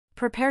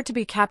Prepare to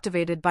be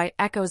captivated by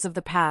Echoes of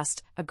the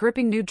Past, a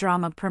gripping new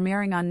drama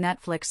premiering on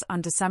Netflix on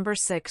December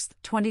 6,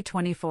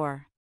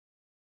 2024.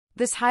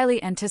 This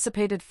highly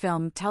anticipated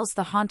film tells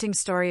the haunting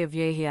story of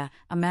Yehia,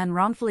 a man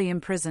wrongfully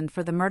imprisoned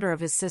for the murder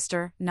of his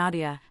sister,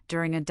 Nadia,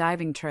 during a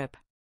diving trip.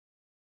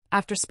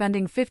 After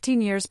spending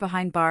 15 years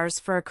behind bars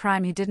for a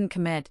crime he didn't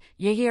commit,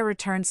 Yehia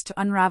returns to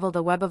unravel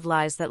the web of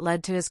lies that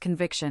led to his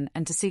conviction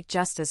and to seek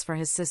justice for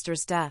his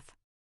sister's death.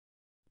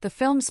 The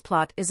film's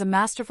plot is a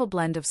masterful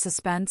blend of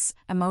suspense,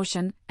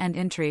 emotion, and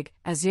intrigue,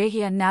 as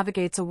Yehia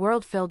navigates a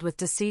world filled with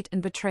deceit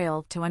and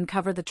betrayal to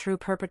uncover the true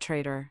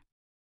perpetrator.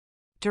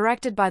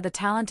 Directed by the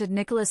talented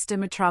Nicholas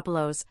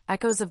Dimitropoulos,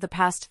 Echoes of the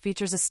Past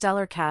features a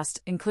stellar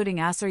cast including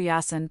Asser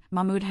Yassin,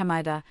 Mahmoud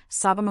Hamida,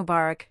 Saba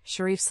Mubarak,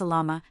 Sharif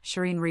Salama,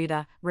 Shireen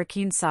Rida,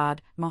 Rakeen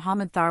Saad,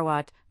 Mohammad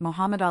Tharwat,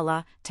 Mohammad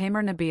Allah,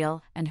 Tamer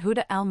Nabil, and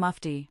Huda El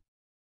Mufti.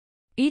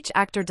 Each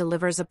actor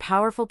delivers a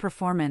powerful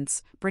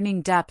performance,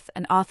 bringing depth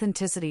and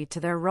authenticity to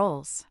their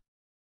roles.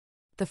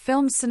 The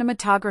film's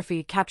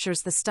cinematography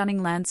captures the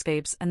stunning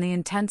landscapes and the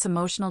intense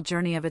emotional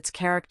journey of its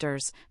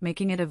characters,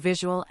 making it a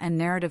visual and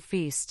narrative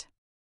feast.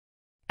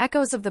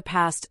 Echoes of the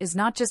Past is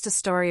not just a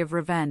story of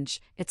revenge,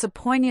 it's a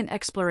poignant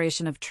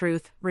exploration of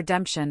truth,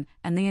 redemption,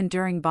 and the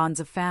enduring bonds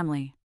of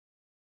family.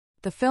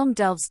 The film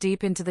delves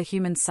deep into the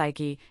human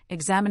psyche,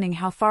 examining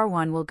how far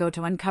one will go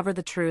to uncover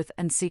the truth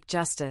and seek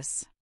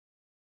justice.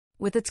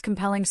 With its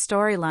compelling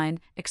storyline,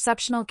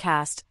 exceptional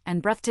cast,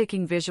 and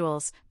breathtaking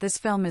visuals, this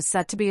film is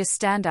set to be a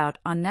standout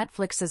on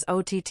Netflix's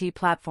OTT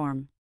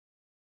platform.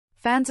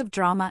 Fans of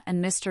drama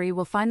and mystery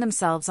will find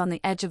themselves on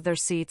the edge of their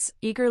seats,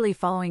 eagerly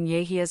following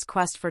Yehia's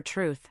quest for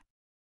truth.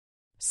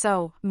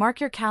 So, mark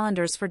your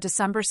calendars for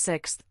December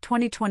 6,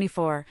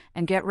 2024,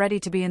 and get ready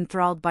to be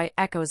enthralled by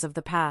Echoes of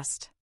the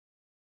Past.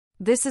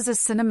 This is a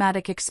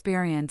cinematic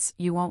experience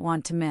you won't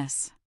want to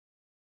miss.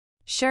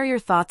 Share your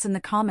thoughts in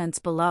the comments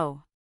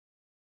below.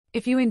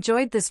 If you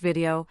enjoyed this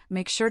video,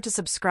 make sure to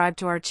subscribe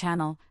to our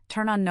channel,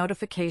 turn on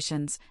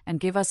notifications,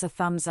 and give us a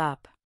thumbs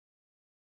up.